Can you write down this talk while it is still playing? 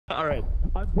All right.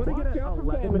 I'm putting it at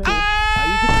 11 minutes.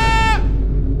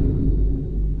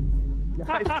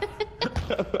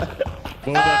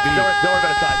 Don't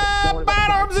worry about it. Bad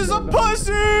Arms is a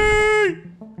pussy!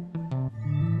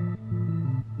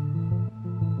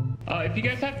 If you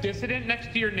guys have dissident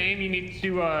next to your name, you need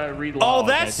to read Oh, log.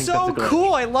 that's so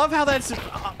cool. I love how that's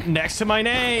next to my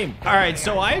name. All right,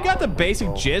 so I got the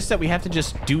basic gist that we have to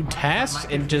just do tasks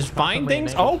and just find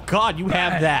things. Oh, God, you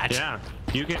have that. Yeah.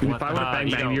 You can, if I would have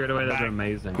banged you right away, that'd be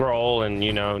amazing. Scroll and,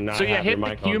 you know, not So yeah, have hit your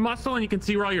the mic Q on. muscle and you can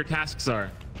see where all your tasks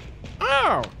are.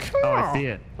 Oh, cool. Oh, I see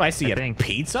it. I see I a think.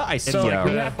 pizza. I see So a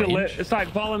we have to ranch. aside,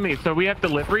 follow me. So we have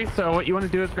delivery. So what you want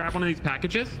to do is grab one of these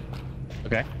packages.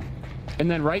 Okay. And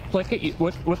then right click it.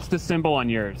 What's the symbol on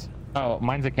yours? Oh,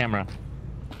 mine's a camera.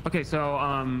 Okay, so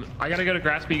I gotta go to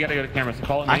grass, but you gotta go to camera. So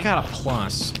follow me. I got a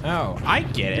plus. Oh, I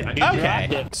get it.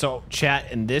 Okay. So,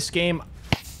 chat, in this game,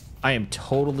 I am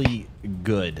totally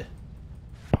good.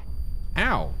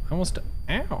 Ow. Almost.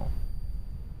 Ow.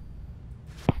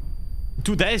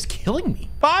 Dude, that is killing me.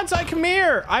 Bonsai, come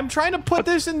here. I'm trying to put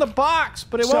this in the box,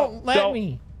 but it won't let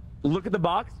me. Look at the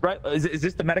box, right? Is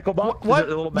this the medical box? What? Is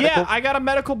it a little medical? Yeah, I got a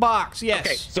medical box. Yes.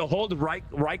 Okay, so hold right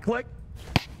click.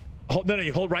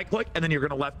 You hold right click, and then you're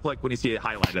gonna left click when you see it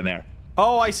highlighted in there.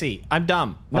 Oh, I see. I'm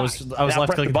dumb. I was Now left press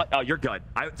the clicking. button. Oh, you're good.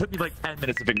 It took me like 10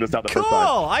 minutes to figure this out the Cool. first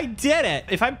time. I did it.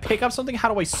 If I pick up something,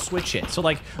 how do I switch it? So,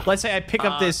 like, let's say I pick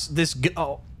up this.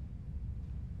 Oh.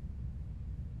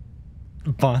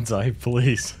 Bonsai,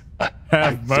 please.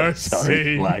 Have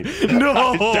mercy. No,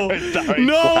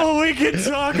 no, we can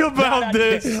talk about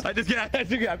this. I'm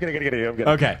good.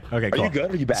 Okay, okay, cool. Are you good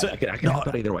or are you bad? So- I can help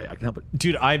it either way. I can help it.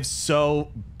 Dude, I'm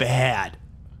so bad.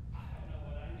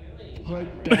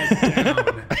 Put that down.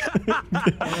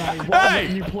 Why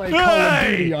don't you play Call of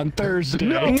Duty on Thursday?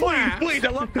 No, please. I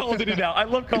love Call of Duty now. I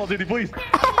love Call of Duty, please.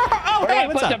 Oh, hey,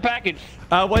 what's up? package.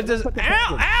 What does? Ow,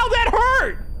 that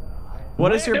hurt. What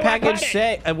does your do I package put it?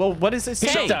 say? Well, what does it say?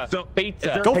 Pizza. So,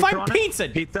 Pizza. Go Pizza find on it? pizza,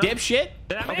 Pizza? dipshit.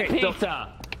 Okay,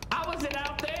 pizza. How was it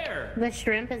out there? The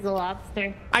shrimp is a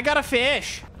lobster. I got a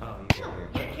fish.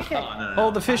 Oh,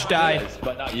 the fish died.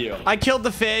 but not you. I killed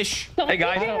the fish. Don't Hey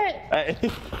guys. do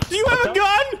it. Do you have a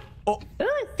gun? Oh,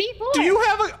 Ooh, C4. do you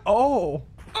have a? Oh.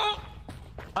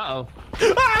 Uh-oh.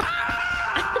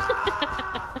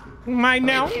 Mine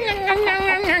now.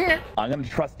 I'm gonna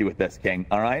trust you with this, King.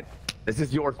 All right. This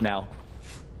is yours now.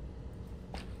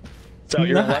 So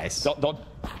you're Nice. don't.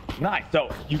 Nice. So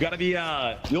you gotta be.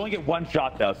 You only get one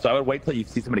shot though. So I would wait till you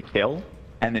see somebody kill,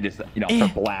 and then just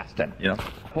start blasting.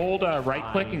 Hold right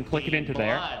click and click it into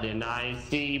there. Blood and I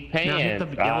see Now hit pan.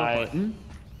 the yellow button.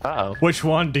 Uh-oh. Which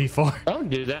one, D4? Don't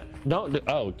do that. Don't do,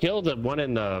 oh, kill the one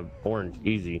in the orange.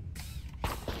 Easy.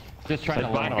 Just trying to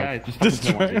learn. Guys, Just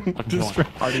trying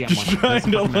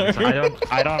to learn.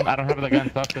 I don't have the gun.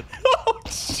 Fuck it. Oh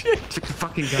shit! Stick the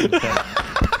fucking gun.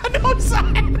 No,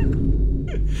 Simon.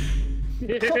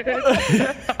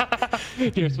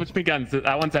 Here, switch me guns.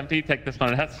 That one's empty. Take this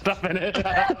one. It has stuff in it.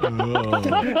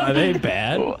 Are they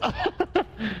bad?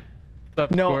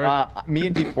 No, me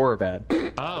and D4 are bad.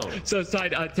 Oh. So,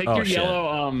 side, take Oh, your shit.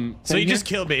 yellow. So you thing just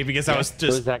here. killed me because I was Who's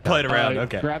just that guy? playing around.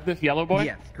 Okay. Grab this yellow boy.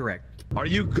 Yes, correct. Are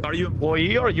you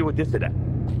employee or are you a dissident?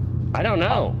 I don't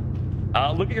know.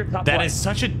 Look at your top That right. is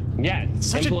such a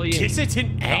Employee.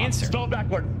 dissident answer. Spell it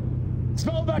backward.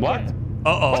 Spell it backward. What?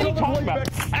 Uh Spell oh. it backward.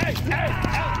 Hey.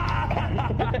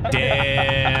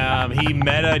 Damn, he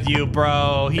meta'd you,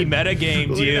 bro. He metagamed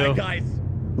Look at you. that, guys.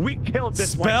 We killed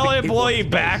this. Spell like 6 people employee in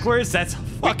space. backwards? That's We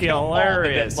fucking killed all of this,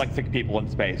 hilarious. like 6 people in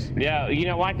space. Yeah, you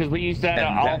know why? Because we used that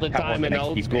And all the that time in wasn't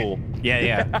old XP. school. Yeah,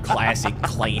 yeah. Classic.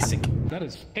 That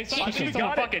is. Hey, someone, think we shoot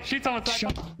someone. got it. Fuck it. Shoot someone.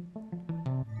 Shut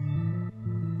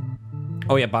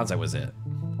Oh yeah, Bonsai was it.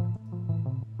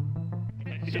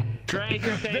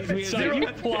 Stranger Things music. You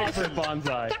clobbered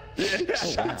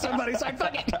Bonsai. Somebody say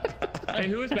fuck it. Hey,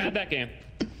 who was bad that game?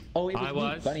 Oh, it was I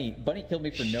me. was. Bunny killed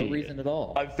me for no reason at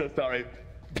all. I'm so sorry.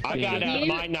 I got You-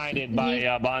 mine knighted by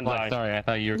Oh, Bonsai. sorry, I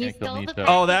thought you were You gonna kill stole me. the So.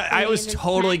 Oh, that I was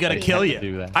totally gonna kill do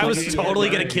you. that. I was totally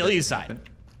gonna kill you, Simon.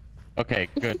 Okay,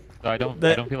 good. So I don't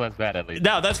feel as bad at least.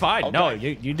 No, that's fine. No,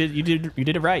 you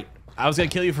did it right. I was gonna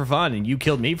kill you for fun, and you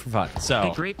killed me for fun. Hey,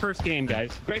 So great first game, guys.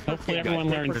 Great first Hopefully game, everyone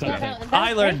guys. learned Great first something.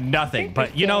 I learned nothing,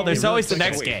 but you know, there's always the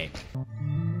next game.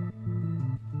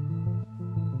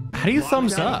 How do you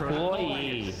thumbs up?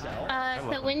 Employee.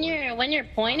 So when you're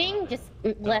pointing, just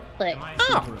left click.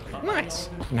 Oh, nice.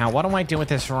 Now, what do I do with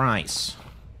this rice?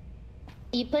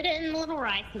 You put it in the little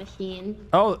rice machine.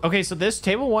 Oh, okay, so this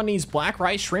table one needs black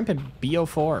rice, shrimp, and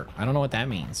BO4. I don't know what that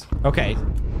means. Okay.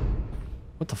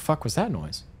 What the fuck was that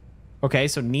noise? Okay,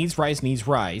 so needs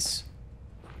rice.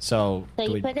 So So do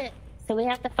you we... put it. So we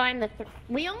have to find the.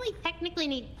 We only technically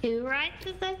need 2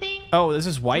 rices, I think. Oh, this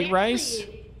is white We rice?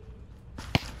 actually-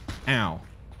 Ow.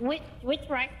 Which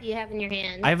rice do you have in your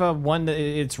hand? I have a one that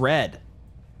it's red.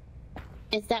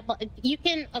 Is that you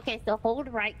can? Okay, so hold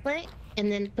right click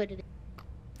and then put it.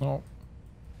 Oh.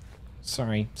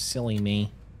 Sorry, silly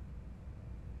me.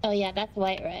 Oh yeah, that's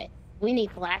white rice. We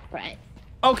need black rice.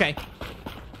 Okay.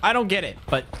 I don't get it,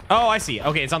 but oh, I see.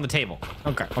 Okay, it's on the table.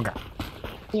 Okay, okay.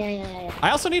 Yeah. I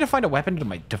also need to find a weapon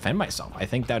to defend myself. I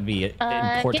think that would be Get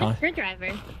a important.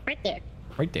 screwdriver right there.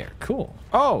 Right there. Cool.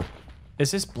 Oh,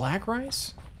 is this black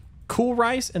rice? Cool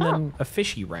rice and then a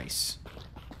fishy rice.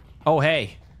 Oh,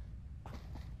 hey.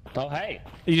 Oh, hey.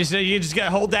 You just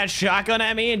gotta hold that shotgun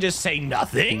at me and just say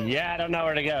nothing? Yeah, I don't know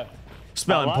where to go.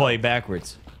 Spell Hello? employee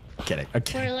backwards. Kidding.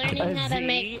 Okay. We're learning how to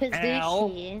make Z-L.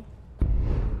 pizzushi.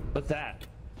 What's that?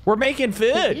 We're making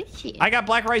food. Pizzushi. I got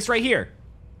black rice right here.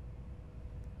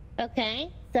 Okay,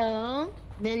 so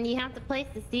then you have to place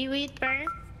the seaweed first,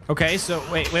 Okay, so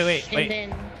wait. and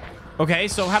then Okay,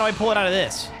 so how do I pull it out of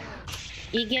this?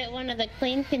 you get one of the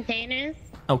clean containers.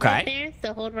 Okay. Right there,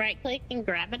 so hold right click and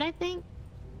grab it, I think.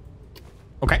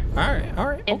 Okay. All right.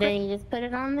 And Okay. then you just put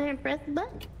it on there and press the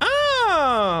button.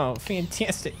 Oh,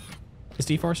 fantastic. Is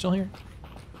D4 still here?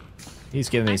 He's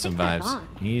giving me I some think that's vibes. on.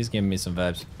 He's giving me some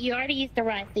vibes. You already used the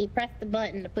rice, so you press the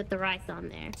button to put the rice on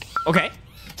there. Okay.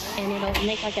 And it'll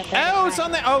make like a better Oh, it's rice.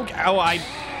 on there. Oh,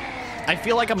 I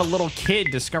feel like I'm a little kid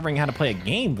discovering how to play a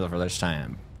game for the first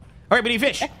time. All right, but eat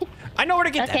fish. I know where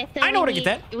to get Okay, that. so I know where to get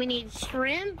that. We need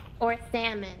shrimp or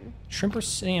salmon. Shrimp or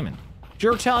salmon?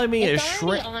 You're telling me a It's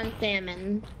already shrimp? on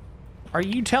salmon. Are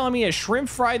you telling me a shrimp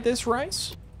fried this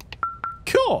rice?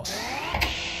 Cool.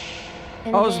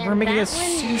 And Oh, so then we're making a that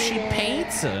one sushi needed-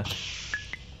 pizza.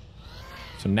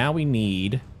 So now we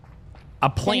need a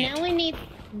And plant. now we need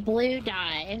blue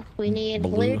dye. We need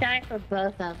Blue. blue dye for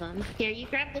both of them. Here, you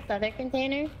grab this other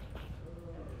container.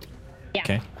 Yeah.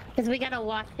 Okay. Because we gotta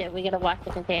wash it. We gotta wash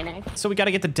the container. So we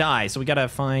gotta get the dye. So we gotta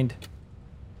find.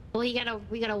 Well,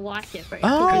 we gotta wash it first.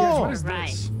 Oh! Because it's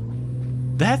right.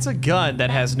 That's a gun that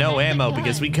has no That's a ammo gun.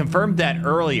 because we confirmed that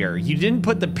earlier. You didn't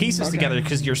put the pieces together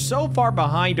because you're so far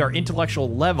behind our intellectual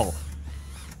level.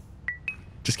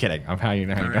 Just kidding. I'm how you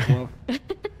know. All right, well,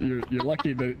 you're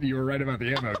lucky that you were right about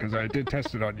the ammo because I did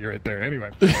test it on you right there. Anyway.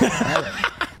 All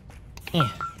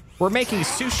right. We're making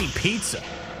sushi pizza.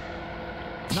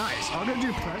 Nice. I'll go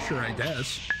do pressure, I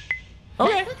guess.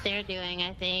 Okay. That's what they're doing,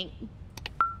 I think.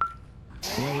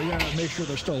 Well, we gotta make sure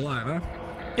they're still alive, huh?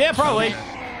 Yeah, probably.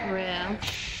 Real.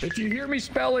 If you hear me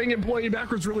spelling employee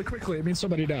backwards really quickly, it means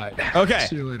somebody died. Okay.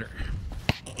 See you later.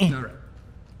 All right.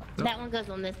 That one goes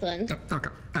on this one. Okay.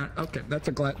 Okay. That's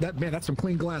a glass. That's some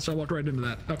clean glass. I walked right into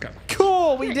that. Okay.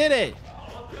 Cool. We did it.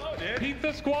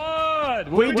 Pizza squad!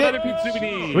 We What did- other pizza do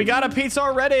we need? We got a pizza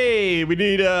already. We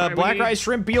need we black need- rice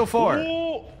shrimp BO4.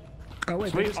 Ooh, Oh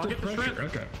wait, Sweet, they just I'll did get the pressure.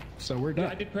 shrimp. Okay. So we're I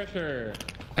done. did pressure.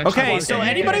 Okay, Excellent. so Okay.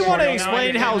 anybody Yeah, want to now I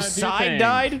explain know how how to do Sai things.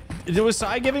 died? Was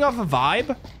Sai giving off a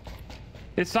vibe?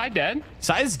 Is Sai dead?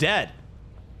 Sai's dead.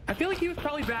 I feel like he was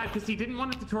probably bad because he didn't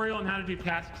want a tutorial on how to do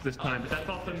tasks this time, but that's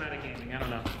also metagaming. I don't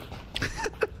know.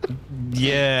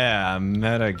 Yeah, Wouldn't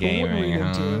read metagaming.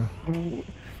 into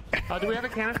Huh? Do we have a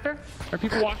canister? Are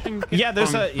people watching? Yeah,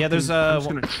 there's Um, a I'm just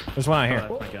gonna- there's one out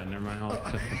Oh, here. that's my gun. Never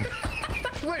mind.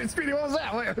 Wait, Speedy, what was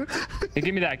that? Wait. Hey,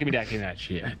 give me that. Give me that. Give me that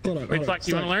shit. Hold on, Wait, hold Slack, on,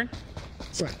 do you want to sorry. learn?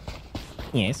 It's like,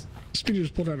 Yes. Speedy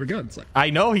just pulled out a gun. It's like, I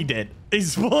know he did.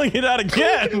 He's pulling it out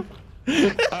again. he's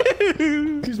Here,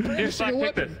 brandishing Slack, a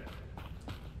take this. weapon.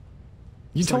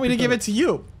 You told me to give it to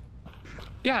you.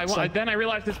 Yeah, then I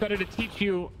realized it's better to teach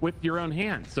you with your own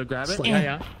hands. So grab it. Slack.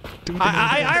 Yeah. Do we do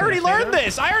I already learned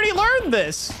this. I already learned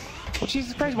this. Well,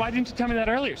 Jesus Christ, why didn't you tell me that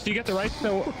earlier? So you get the rice,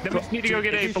 so then we just need to go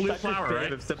get a blue flower,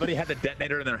 right? If somebody had the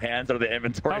detonator in their hands or the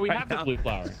inventory. Oh, we right have the now, blue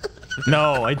flower.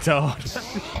 No, I don't.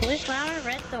 Blue flower,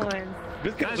 red thorns.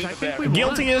 Just gonna Guys, leave I it think there. we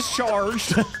Guilty as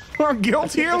charged. Or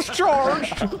guilty as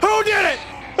charged. Who did it?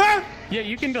 Huh? Yeah,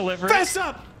 you can deliver it. Fess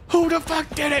up. Who the fuck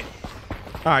did it?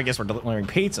 Oh, I guess we're delivering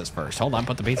pizzas first. Hold on,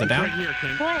 put the pizza Right down. here,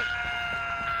 King. What?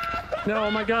 No,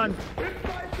 oh my god.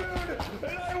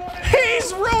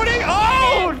 He's ruining.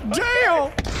 Oh,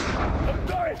 damn. I'm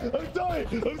sorry. I'm sorry.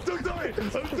 I'm so sorry.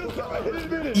 I'm so sorry. I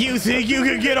didn't mean it. You think you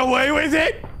could get away with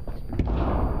it?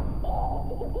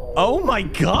 Oh my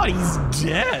god, he's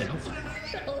dead.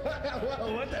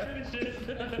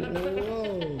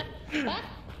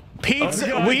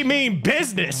 Pizza, we mean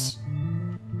business.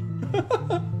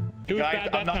 Who was Guys, bad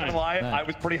I'm that not time? gonna lie. I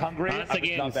was pretty hungry. Honest I was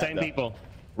again, not bad, same though. people.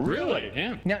 Really?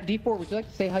 Yeah. Now, D4, would you like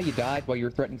to say how you died while you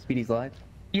were threatening Speedy's life?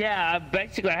 Yeah,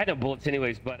 basically I had no bullets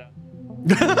anyways, but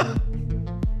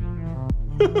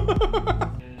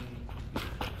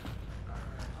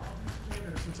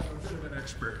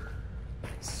expert.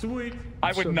 Sweet.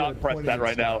 I would not press that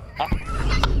right now.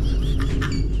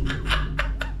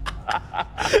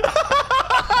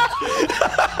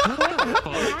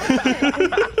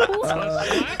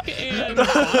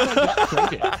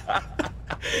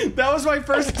 That was my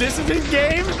first Dissident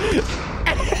game.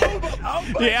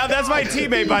 Yeah, that's my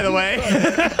teammate, by the way.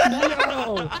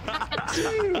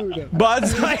 Dude.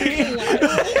 Bud's like,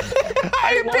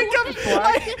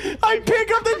 I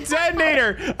pick up the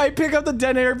detonator. I pick up the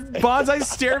detonator. Bonsai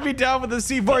stared me down with the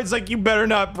C4. It's like, you better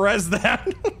not press that.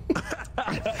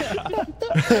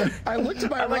 I looked to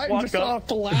my right and just saw a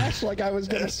flash like I was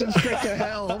gonna send straight to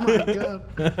hell. Oh my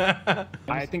god.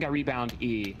 I think I rebound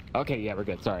E. Okay, yeah, we're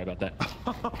good. Sorry about that.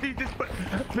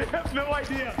 They have no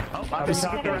idea.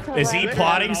 Is he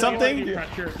plotting something?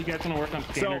 Pressure if you guys want to work on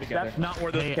So scanner together. that's not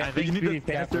where the you need the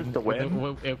canisters to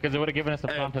win. Because it would have given us a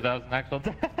prompt if that was an actual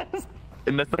test.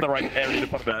 And that's not the right area to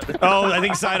put that. Oh, I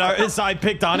think side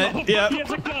picked on it. Yep. He has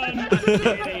a gun.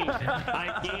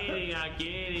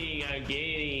 I'm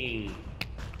getting.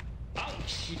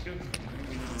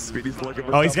 Speedy's looking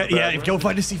for Oh, he's got, something yeah, bad. go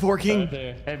find a C4 King.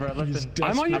 Hey, bro, listen.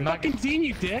 I'm on your not- fucking team,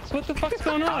 you dicks. What the fuck's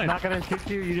going I'm on? not gonna shoot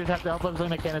you. You just have to help us bring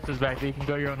the canisters back so you can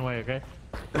go your own way, okay?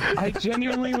 I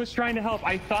genuinely was trying to help.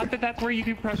 I thought that that's where you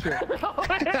do pressure.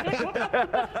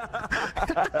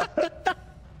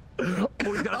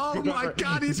 Oh my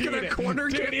god, he's gonna corner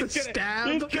get the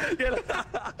stab. Wait,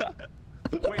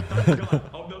 side's gone.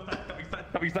 Oh no,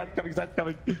 side's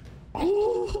coming.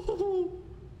 Ooh.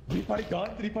 Did he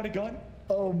find a gun?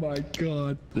 Oh my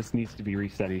god. This needs to be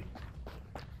resetty.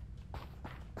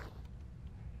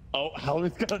 Oh, how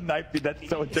is gonna knife me? That's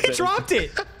so He intimidating. dropped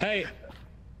it. Hey,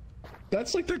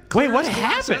 That's like the Wait, what clearest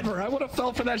glass happened? ever. I would have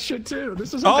fell for that shit too.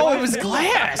 This is Oh, it was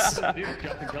glass. dude,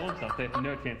 Justin kill himself. They have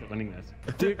no chance of winning this.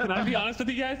 Dude, can I be honest with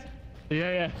you guys?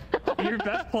 Yeah. Your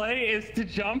best play is to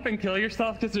jump and kill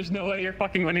yourself because there's no way you're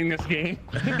fucking winning this game.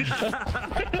 Yeah.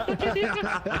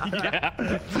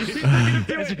 You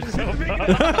guys are so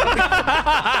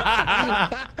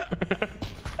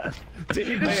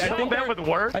Dude, Hey, I think that would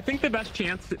work. I think the best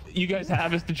chance that you guys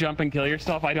have is to jump and kill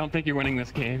yourself. I don't think you're winning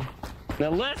this game.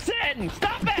 Now listen!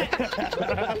 Stop it!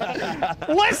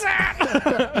 Listen.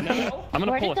 I'm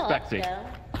gonna Where pull a did the left Spexy. go?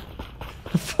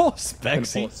 Full Pull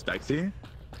Spexy. Spexy?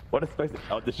 What is Spexy?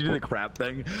 Oh, did she do the crab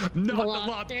thing? Not the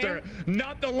lobster!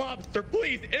 Not the lobster!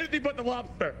 Please, anything but the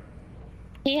lobster!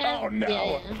 He has, Oh, no.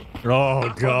 yeah. Oh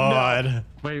God.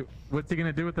 Wait, what's he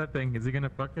gonna do with that thing? Is he gonna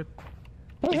fuck it?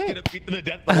 He's gonna beat to the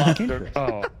death the lobster.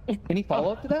 Oh. Any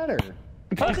follow up to that or?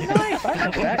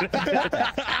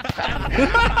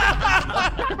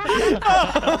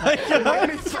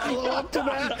 follow up to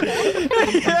that.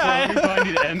 Yeah. We probably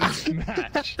need to end this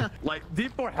match. Like,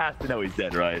 D4 has to know he's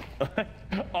dead, right?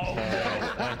 Oh, no.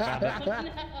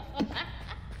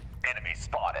 Enemy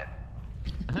spotted.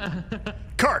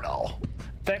 Colonel.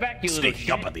 Stay back, you little Sneaking shit.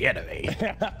 up on the enemy.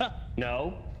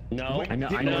 No. I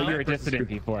know you're a dissident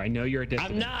before. I know you're a I'm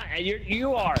dissident. not.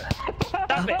 You are.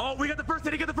 Stop it. Oh, we got the first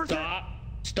hit. He got the first hit.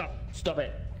 Stop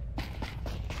it.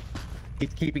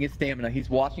 He's keeping his stamina. He's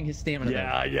watching his stamina.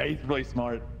 Yeah, he's really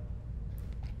smart.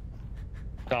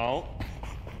 Don't.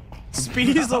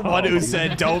 Speedy's the one who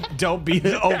said don't be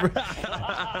over. Bro,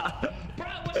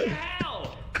 what the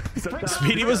hell?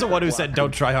 Speedy was the one who said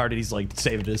don't try hard, and he's like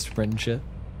saving his friendship.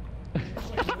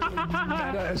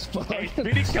 Meta as fuck.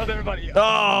 Speedy killed everybody.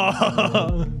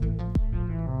 Oh.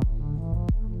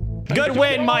 Good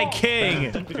win, my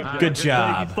king. Good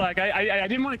job. It's like I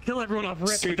didn't want to kill everyone off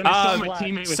rip, but then I saw my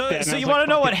teammate was dead. So you want to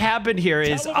know what happened here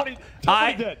is Tell me what he did.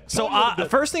 Tell me what he did.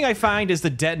 first thing I find is the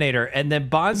detonator, and then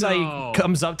Bonsai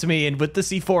comes up to me and with the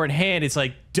C4 in hand, it's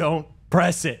like, don't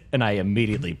press it, and I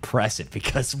immediately press it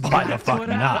because why the fuck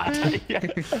not? Yeah.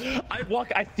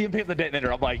 I see him hit the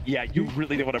detonator. I'm like, yeah, you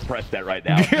really don't want to press that right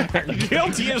now.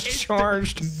 Guilty as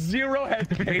charged. Zero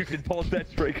hesitation. Pull that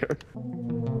trigger.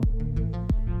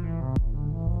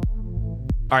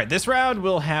 All right, this round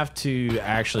we'll have to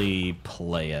actually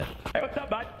play it. Hey, what's up,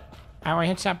 bud? Oh,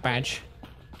 it's up, badge.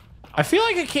 I feel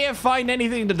like I can't find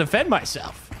anything to defend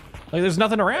myself. Like there's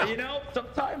nothing around. You know,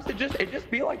 sometimes it just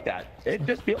be like that. It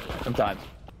just feels like sometimes.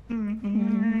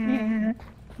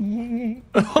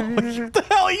 What the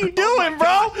hell are you doing,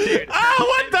 bro?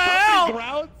 What the hell?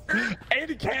 Grounds,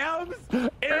 and cams,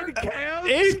 and cams.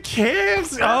 In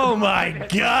camps? Oh my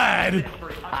god.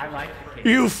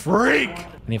 You freak. I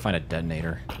need to find a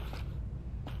detonator.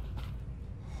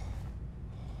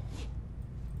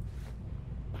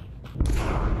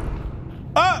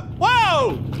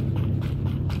 Whoa!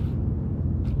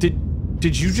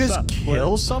 Did you just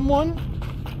kill someone?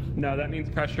 No, that means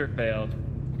pressure failed.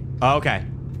 Oh, okay.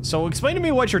 So explain to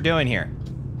me what you're doing here.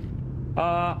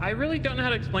 I really don't know how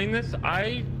to explain this.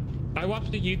 I watched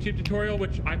a YouTube tutorial,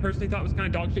 which I personally thought was kind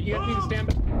of dog shit. You guys need to stand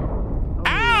back.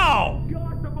 Ow!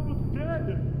 Gosh, I'm almost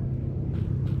dead.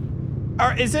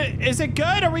 Is it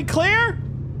good? Are we clear?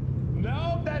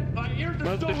 No, that my ears are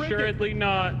Most still ringing. assuredly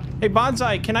not. Hey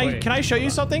Bonsai, can Wait, I show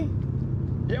you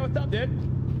something? Yeah, what's up, dude?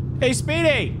 Hey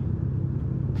Speedy!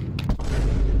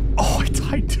 Oh, I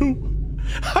died too.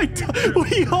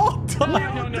 We all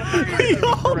died. No, We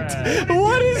all died.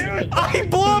 What is? I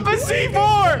blew up a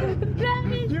C4. That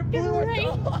is great.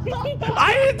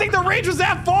 I didn't think the range was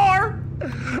that far.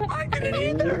 I didn't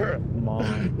either.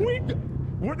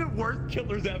 We're the worst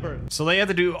killers ever. So they have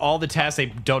to do all the tasks they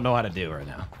don't know how to do right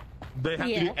now. They have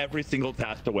to Yeah. do every single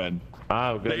task to win.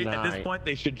 Oh, good At night. this point,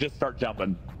 they should just start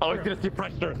jumping. Oh, he's gonna see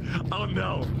pressure. Oh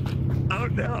no. Oh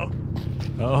no.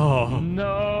 Oh.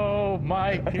 No,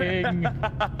 my king.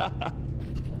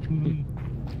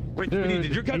 Wait, Dude, Speedy,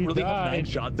 did your gun he really have died. 9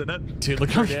 shots in it? Dude, look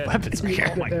how many weapons are Oh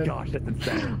here. my gosh, that's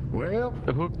insane. Well,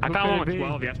 I found one with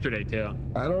 12 yesterday too.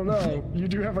 I don't know. You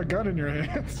do have a gun in your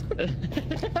hands.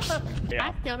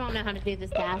 I still don't know how to do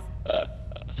this task.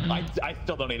 I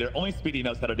still don't either. Only Speedy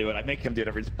knows how to do it. I make him do it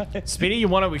every time. Speedy, you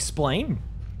want to explain?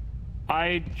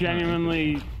 I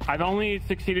genuinely, I've only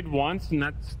succeeded once, and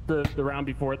that's the round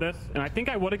before this. And I think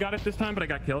I would have got it this time, but I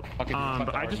got killed. Fucking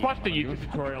But I just watched a YouTube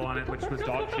tutorial on it, which was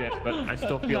dog shit, but I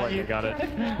still feel like I got it.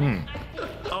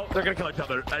 Oh, they're gonna kill each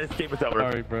other. This game is over.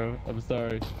 Sorry, bro. I'm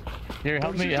sorry. Here,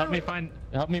 help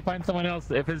me find someone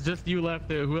else. If it's just you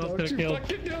left, who else could Don't have you killed?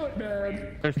 fucking do it,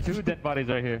 man. There's 2 dead bodies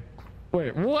right here.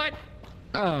 Wait, what?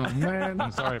 Oh, man.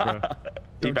 I'm sorry, bro.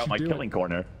 Deep out you my do killing it.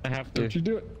 corner. I have to. Don't you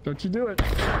do it. Don't you do it.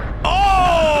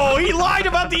 Oh, he lied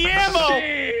about the ammo.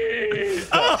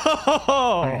 I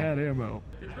Oh. had ammo.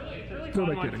 It's really Who am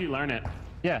fun I once kidding? you learn it.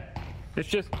 Yeah. It's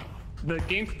just, the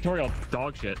game tutorial is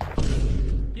dog shit.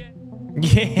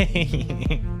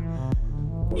 Yay!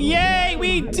 Yay!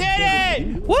 We did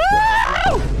it! Woo!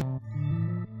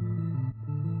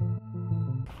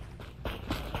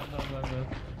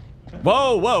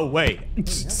 Whoa! Whoa! Wait!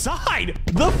 Side!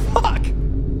 The fuck!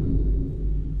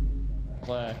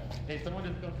 Flag. Hey, someone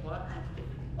just go flat.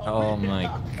 Oh my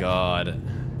god,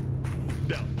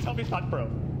 No, tell me it's not pro.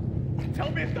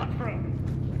 Tell me it's not pro.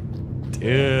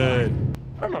 dude!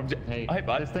 Hey, Hey,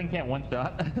 bud. this thing can't one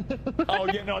shot. Oh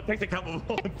yeah, no, it takes a couple of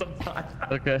bullets sometimes.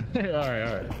 Okay.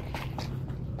 Alright.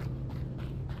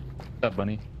 What's up,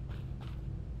 bunny?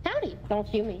 Howdy. Don't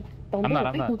shoot me. Don't I'm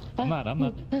do not.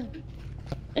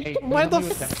 Hey, Why help the me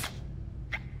with that.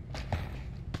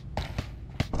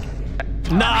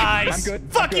 Nice! I'm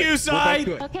good. Fuck I'm good. you, We're both Side!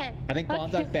 good. Okay. I think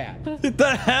Bonsai's bad. What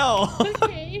the hell?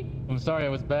 Okay. I'm sorry, I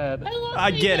was bad.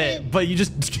 I get it, but you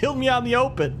just killed me out in the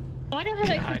open. I don't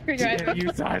have a screwdriver.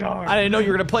 You sidearm. I didn't know you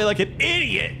were gonna play like an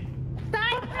idiot.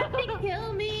 Side trying to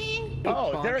kill me.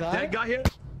 Oh, is there a Bonsai? dead guy here?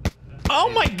 Oh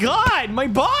my god, my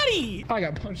body! I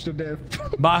got punched to death.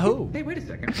 By who? Hey, wait a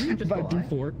second. Are you just By alive?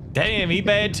 D4. Damn, he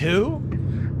bad too?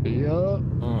 Yup.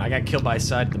 I got killed by a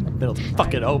side in the middle of the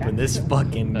fucking open this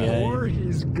fucking Or game.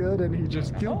 he's good and he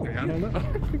just killed me. I don't know.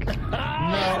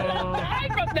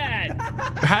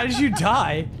 How did you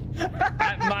die?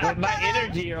 my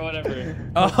energy or whatever.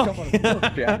 Oh,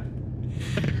 Yeah.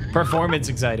 performance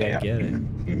anxiety, I get it.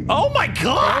 Oh my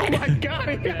god! Hey,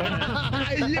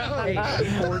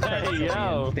 D4 Hey,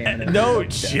 yo. Stamina. No,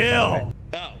 chill.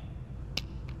 Oh.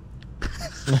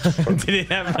 Did it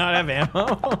not have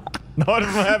ammo? No, it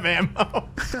doesn't have ammo.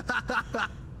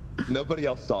 Nobody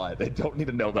else saw it. They don't need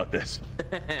to know about this.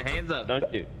 Hands up,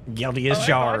 don't you? Guilty as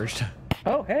charged.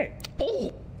 Oh, hey.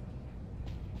 Oh.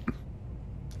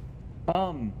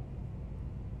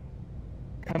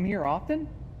 Come here often?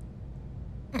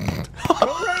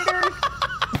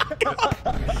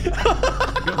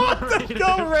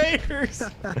 Go Raiders!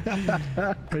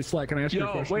 Hey, Slack, can I ask you a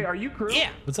Yo, question? wait, are you crew? Yeah.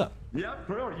 What's up? Yeah,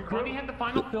 bro, are you Connie had the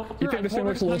final filter. You think I this thing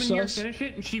told her looks to a come little in here and sus? finish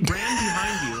it, and she ran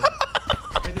behind you.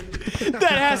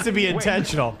 That has to be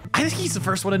intentional. I think he's the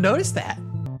first one to notice that.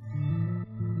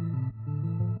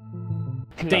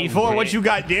 D4, what you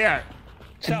got there?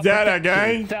 Is that a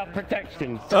gang?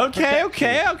 Self-protection.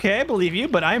 Okay, I believe you,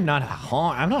 but I'm not a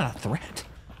I'm not a threat.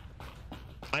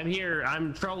 I'm here.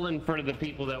 I'm trolling for the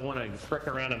people that want to frick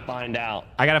around and find out.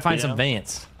 I gotta find You some know?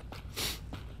 Vance.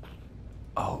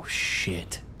 Oh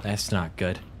shit, that's not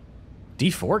good.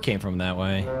 D4 came from that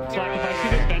way. Slack, if I see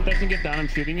this vent doesn't get down, I'm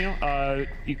shooting you.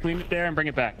 You clean it there and bring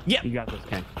it back. Yep. You got this,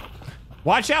 Ken.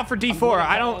 Watch out for D4.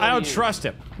 I don't trust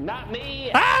him. Not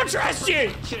me. I don't trust you.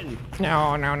 Protection. No.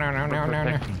 I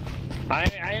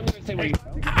am gonna say wait.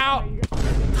 Ow.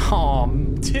 Oh,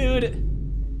 dude.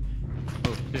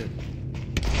 Oh, shit.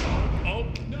 Oh,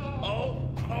 no. Oh,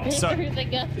 So, Through the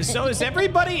gun. so is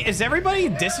everybody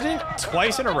dissident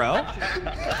twice in a row?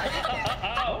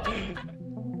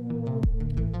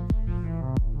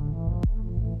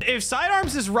 If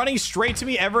Sidearms is running straight to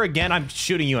me ever again, I'm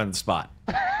shooting you on the spot.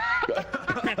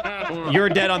 You're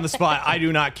dead on the spot. I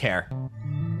do not care.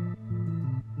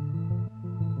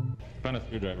 Found a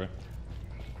screwdriver.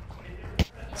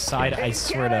 Side, I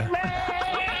swear to.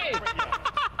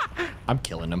 I'm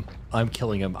killing him. I'm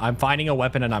killing him. I'm finding a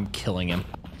weapon and I'm killing him.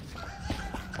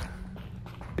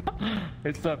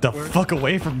 It's up. The fuck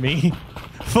away from me.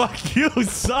 Fuck you,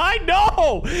 Side.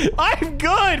 No! I'm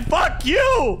good. Fuck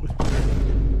you.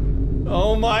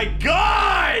 Oh my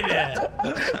god!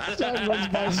 Side runs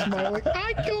by smiling.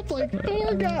 I killed like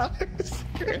 4 guys.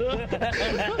 He's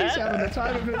having the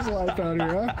time of his life out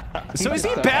here, huh? So is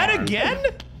he bad again?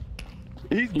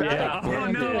 He's back.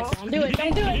 Oh no. Don't do it.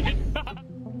 Don't do it.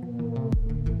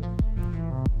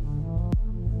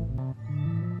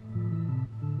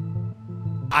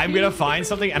 I'm gonna find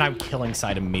something and I'm killing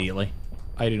Side immediately.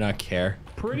 I do not care.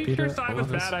 Pretty Computer, sure Side all was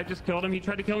of this. bad. I just killed him. He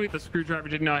tried to kill me with a screwdriver.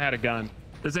 Didn't know I had a gun.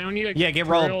 Does anyone need a Yeah, get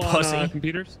rolled, drill pussy. on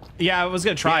computers? Yeah, I was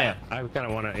gonna try it. I kind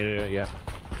of want to do it, yeah.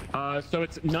 So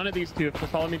it's none of these two. So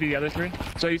follow me to the other 3.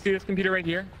 So you see this computer right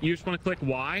here? You just want to click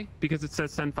Y because it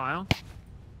says send file.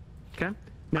 Okay.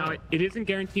 Now it isn't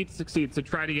guaranteed to succeed. So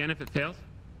try it again if it fails.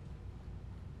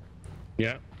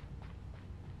 Yeah.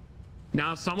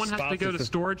 Now someone has to Spots go is to the-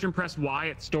 storage and press Y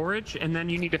at storage, and then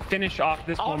you need to finish off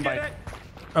this one by. doing it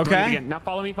Okay. again. Now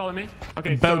follow me. Follow me.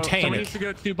 Okay. So Botanic. someone needs to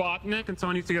go to Botanic, and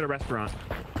someone needs to go to restaurant.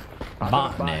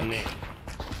 Botanic.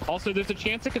 Also, there's a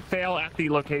chance it could fail at the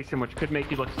location, which could make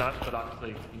you look sus, but obviously,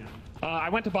 you know. I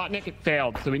went to Botanic, it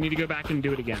failed, so we need to go back and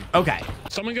do it again. Okay.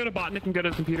 Someone go to Botanic and go to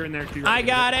the computer in there. If you're I ready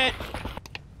to got do it.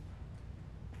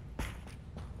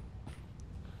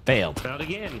 Failed. Failed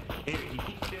again. Here, he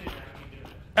keeps doing it.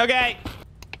 Okay.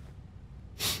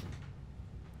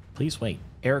 Please wait.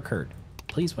 Error occurred.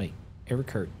 Please wait. Error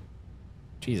occurred.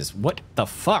 Jesus, what the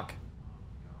fuck?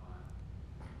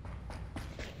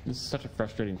 This is such a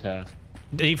frustrating task.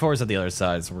 D4 is at the other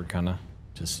side, so we're kind of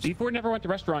just... D4 never went to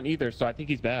restaurant either, so I think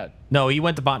he's bad. No, he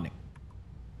went to Botanic.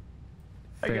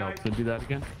 Failed. So do that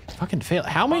again. Fucking fail.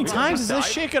 How many times is this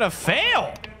shit gonna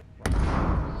fail? It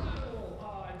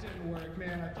didn't work,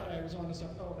 man. I thought I was on to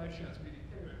something. Oh, that shot's me.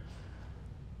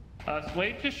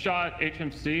 Slade just shot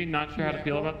HMC. Not sure how to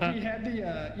feel about that. He had the, he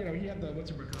had the,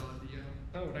 what's it called?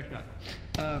 Oh, nice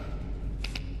shot.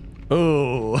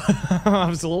 Ooh. I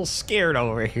was a little scared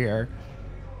over here.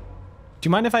 Do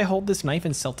you mind if I hold this knife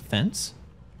in self-defense?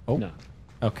 Oh. No.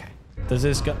 Okay. Does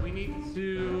this go... We need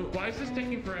to. Why is this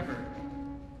taking forever?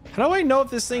 How do I know if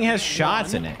this thing has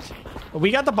shots in it? We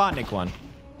got the Botanic one.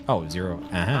 Oh, 0.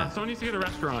 Uh-huh. Someone needs to go to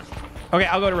restaurant. Okay,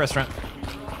 I'll go to restaurant.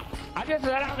 I just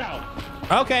let out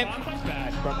now. Okay. Bonsai's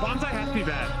bad, but Bonsai has to be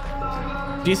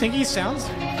bad. Do you think he sounds?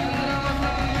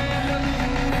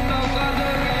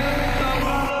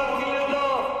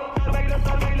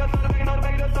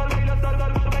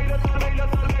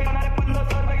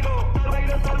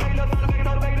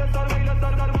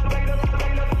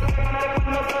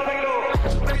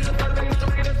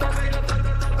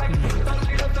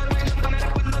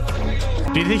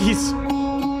 Do you think he's...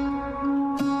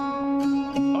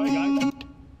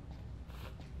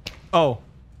 Oh.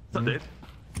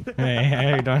 Hey,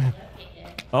 how you doing?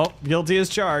 Oh, guilty as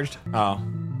charged. Oh.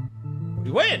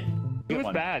 We win! It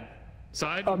was bad.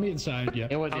 Side? Me inside, yeah.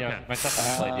 It was, yeah. Okay. Myself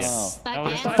and Slade, yeah. Side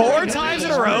was and- 4 times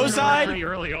in a row, Side? Pretty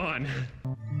early on.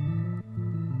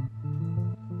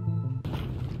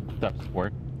 What's up,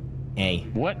 sport? Hey.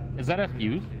 What? Is that a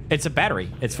fuse? It's a battery.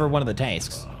 It's for one of the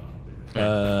tasks.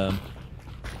 Do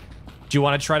you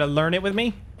want to try to learn it with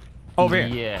me? Over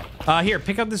here. Yeah. Here,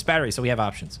 pick up this battery so we have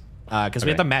options. Because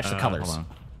we have to match the colors. Hold on.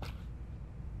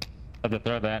 I have to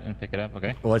throw that and pick it up,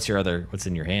 okay? What's your other... What's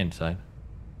in your hand, Side?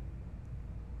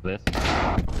 This.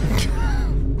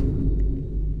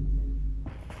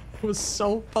 It was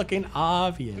so fucking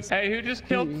obvious. Hey, who just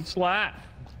killed Slat?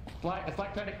 It's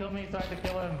like trying to kill me, so I had to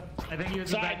kill him. I think he was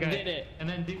the Side bad guy. did it. And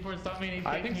then D4 stopped me and he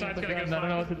I saved think me Side's with the gonna go. gun. I don't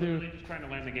know what to do. Really just trying to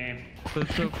land the game.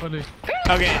 That's so funny.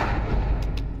 Okay.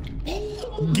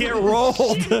 Get rolled.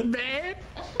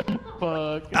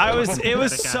 Fuck. It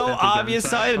was so obvious,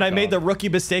 Side, and I made the rookie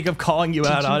mistake of calling you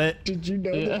out on it. Did you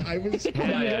know that I was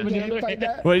having a hit by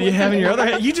that? What do you have in your other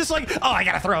hand? You just like, oh, I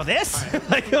gotta throw this?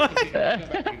 Like,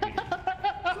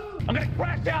 I'm gonna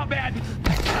crash out, man.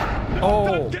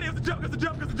 oh. Get it. It's a joke. It's a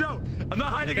joke. It's a joke. I'm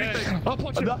not hiding anything. I'll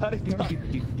punch I'm you. not hiding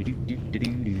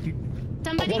anything.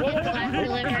 Somebody get that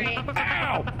delivery.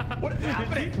 Ow! What is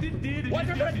happening? Why is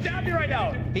everybody stab me right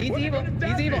now? He's evil.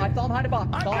 He's evil. I saw him hide a box.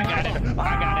 I saw him hide a box.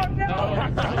 I got it.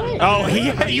 No. Oh,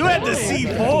 you had the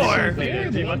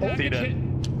C4. He must have seen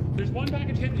it. There's one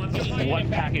package hidden. Let's go find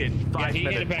One package. Yeah, he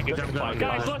hit a package. I'm going.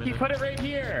 Guys, look, he put it right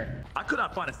here. I could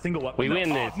not find a single weapon. We win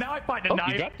this. Now I find a Oh,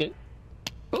 knife. you dropped it.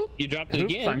 Oh, you dropped it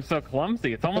Oops, again. I'm so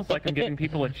clumsy. It's almost like I'm giving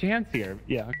people a chance here.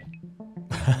 Yeah. Okay.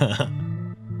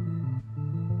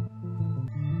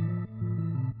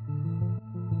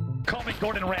 Call me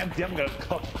Gordon Ramsay. I'm gonna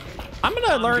cook. I'm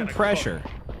gonna learn pressure.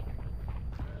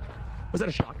 Was that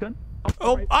a shotgun?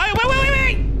 Oh, wait!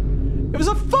 It was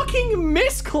a fucking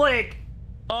misclick.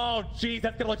 Oh, jeez,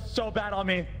 that's gonna look so bad on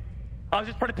me. I was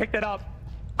just trying to pick that up.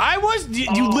 I was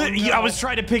no. I was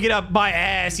trying to pick it up by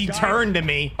ass. He turned to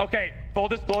me. Okay, full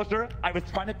disclosure, I was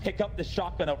trying to pick up the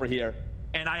shotgun over here,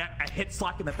 and I hit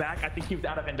Slack in the back. I think he was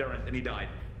out of endurance, and he died.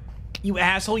 You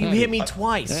asshole! You hit me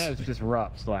twice. That is just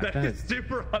rough, Slack. That is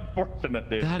super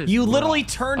unfortunate, dude. That is You literally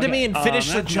rough. turned to me and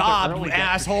finished the job, you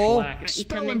asshole. You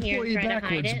Spell come in here employee trying to hide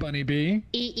backwards, it. Bunny B.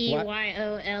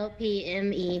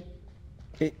 EEYOLPME.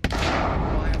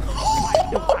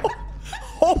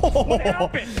 What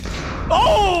happened?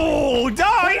 Oh,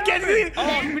 dog! Get me.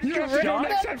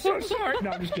 I'm so sorry.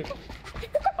 No, I'm just kidding.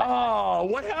 Oh,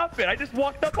 what happened? I just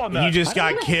walked up on that. You just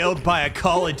got killed by a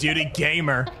Call of Duty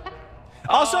gamer.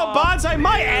 Also, Bonsai,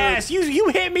 my ass. You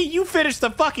hit me. You finished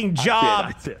the fucking job.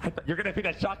 I thought you're gonna pick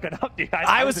that shotgun up, dude.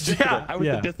 I was the dissident. I was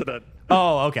yeah. the dissident.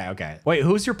 Oh, okay. Wait,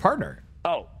 who's your partner?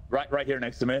 Oh, right here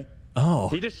next to me. Oh.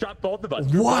 He just shot both of us.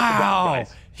 We're both the bad Wow.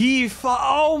 guys.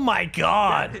 Oh my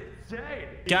God. That's insane.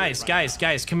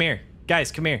 Guys, come here.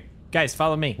 Guys, come here. Guys,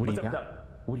 follow me. What's up, Doug?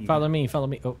 Follow me.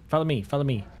 Oh, follow me.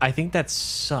 I think that's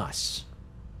sus.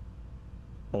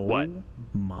 What?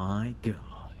 My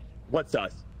God. What's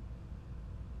us?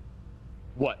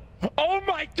 What? Oh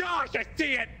my gosh, I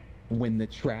see it! When the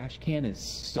trash can is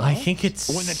sus? I think it's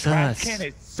When the sus. trash can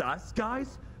is sus,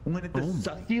 guys? When it's a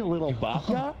sussy little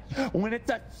baka? When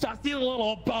it's a sussy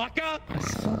little baka?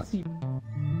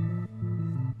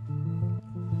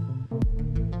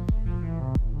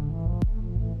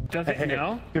 Does it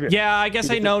know? Yeah, I guess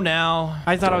I know now.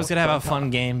 I thought I was gonna have a fun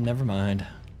game. Never mind.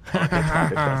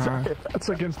 That's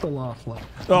against the law, Flack.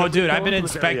 Oh, dude, I've been in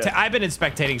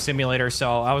spectating simulator,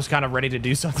 so I was kind of ready to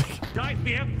do something. Guys,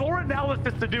 we have 4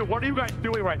 analysis to do. What are you guys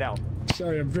doing right now?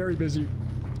 Sorry, I'm very busy.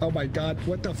 Oh my God,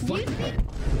 what the fuck?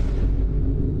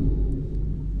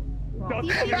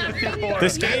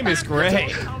 This game is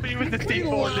great. Tell me with the He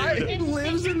C4,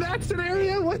 lives in that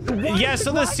scenario? What the? Yeah,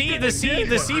 so the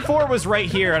C4 was right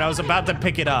here, and I was about to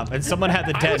pick it up, and someone had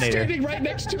the I was detonator. standing right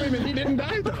next to him and he didn't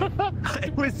die though.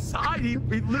 It was side. He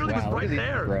literally was right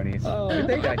there. Bronies. Oh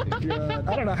God,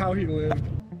 I don't know how he lived.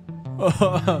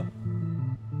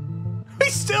 We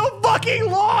still fucking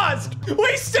lost!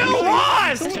 We still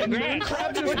lost!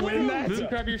 Crab just win that. Moon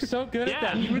Crab, you're so good at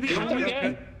that. You were the only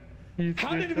guy.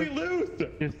 How did we lose?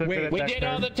 We did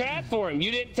all the tasks for him. You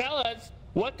didn't tell us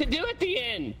what to do at the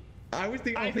end. I was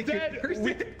the I only said, good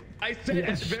person. at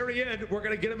the very end, we're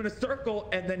gonna get him in a circle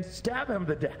and then stab him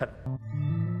to death.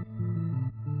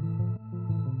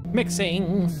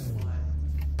 Mixing.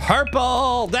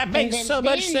 Purple! That And makes then, so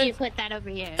much then you sense. put that over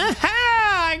here.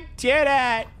 I did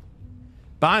it!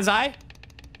 Bonsai?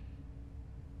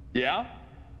 Yeah?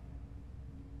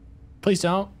 Please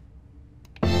don't.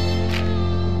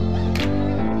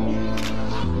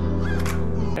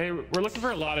 Hey, we're looking for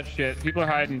a lot of shit. People are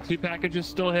hiding. 2 packages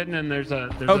still hidden, and there's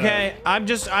Okay, I'm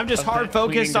just hard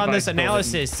focused on this cleaning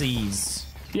device analysis.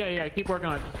 Yeah, keep working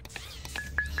on it.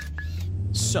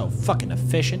 So fucking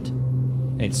efficient.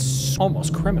 It's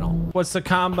almost criminal. What's the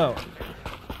combo?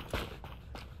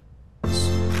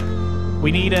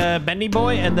 We need a bendy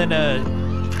boy and then a...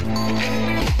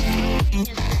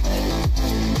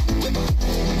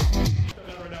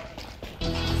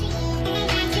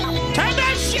 Turn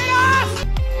that shit off!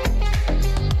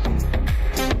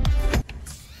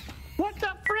 What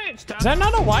the fridge? Is that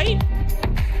not a white?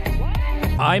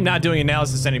 I'm not doing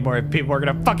analysis anymore if people are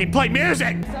gonna fucking play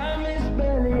music!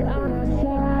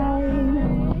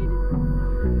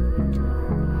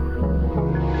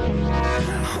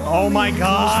 Oh my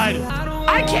god!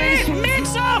 I can't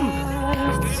mix them!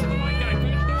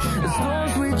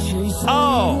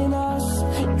 Oh!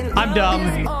 I'm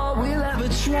dumb.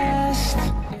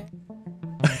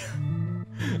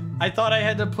 I thought I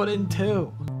had to put in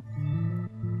 2.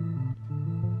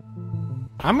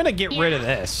 I'm gonna get rid of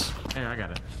this. Hey, I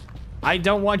got it. I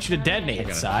don't want you to detonate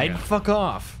it, Side. Fuck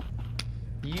off.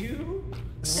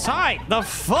 Side, the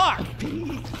fuck?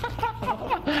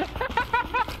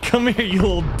 Come here, you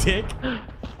little dick.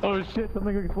 Oh shit,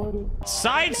 something exploded.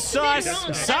 Side sus.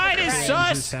 Side is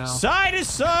sus. Side is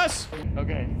sus.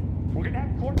 Okay. We're gonna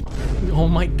have court. Oh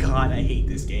my god, I hate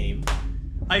this game.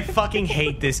 I fucking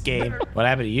hate this game. What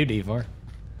happened to you, D4?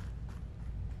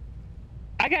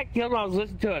 I got killed when I was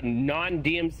listening to a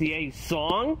non-DMCA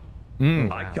song.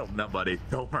 I killed nobody.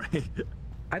 Don't worry.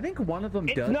 I think one of them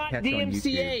It's does not catch on YouTube.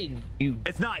 DMCA. You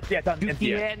It's not. Yeah, it's on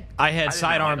goofy NCA. head. I had I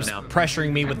sidearms didn't know.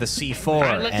 pressuring me with the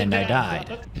C4 listen and to I that.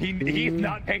 died. He's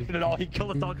not patient at all. He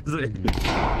killed us all because of it.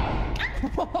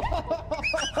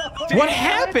 What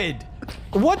happened?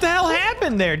 What the hell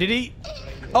happened there? Did he?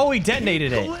 Oh, he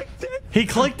detonated it. He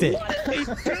clicked it.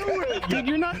 Dude,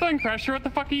 you're not throwing pressure. What the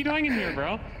fuck are you doing in here,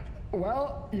 bro?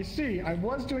 Well, you see, I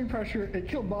was doing pressure, it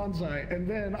killed Bonsai, and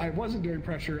then I wasn't doing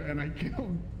pressure, and I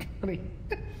killed Bunny.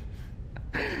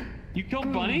 You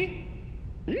killed Bunny?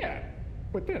 Yeah,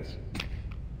 with this.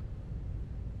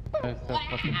 That's so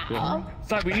fucking good.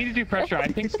 Side, we need to do pressure. I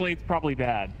think Slade's probably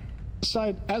bad.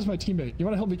 Side, as my teammate, you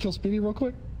want to help me kill Speedy real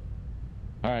quick?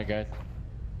 All right, guys.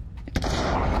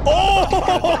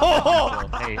 Oh!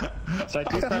 Hey, Side,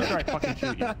 do pressure, I fucking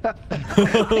shoot you.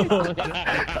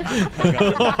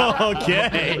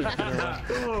 Okay.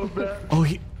 Oh,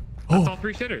 he. That's all Oh.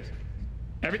 3 shitters.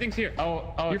 Everything's here.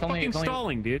 oh, You're it's only, fucking it's only,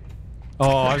 stalling, dude. Oh,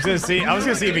 I was gonna see. I was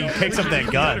gonna see if he picks up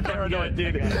that gun. Paranoid,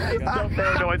 dude. He's so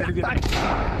paranoid.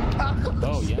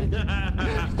 Oh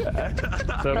yeah.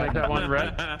 So make that one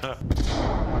red.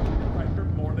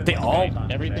 They all.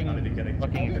 Everything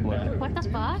fucking exploded. What the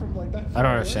fuck? From like that. I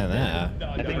don't understand that.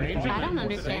 I don't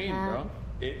understand that.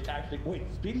 It actually. Wait,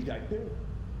 Speedy died too.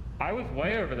 I was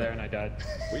way over there and I died.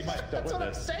 We might still That's what I'm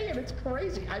witness. saying, it's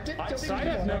crazy. I didn't kill Side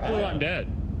has anyone. no clue I'm dead.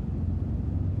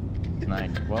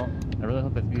 Nice. Well, I really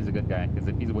hope that Speedy's a good guy, because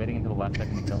if he's waiting until the last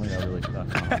second to kill me, that really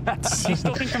sucks. He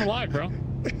still thinks I'm alive, bro.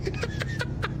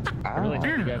 I really hope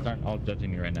you guys aren't all judging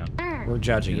me right now. We're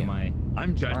judging Due to you. my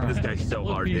I'm judging this guy so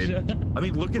hard, dude. I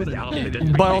mean, look at his outfit. It's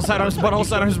Butthole sidearms. Butthole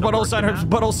sidearms. Butthole sidearms.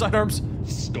 Butthole sidearms.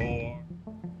 Score.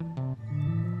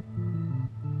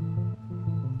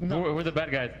 Who were the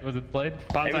bad guys? Was it Slade?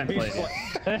 Bonsai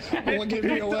and Slade. Don't give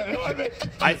me away.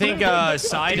 I think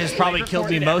Side has probably killed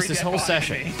me most this whole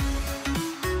session.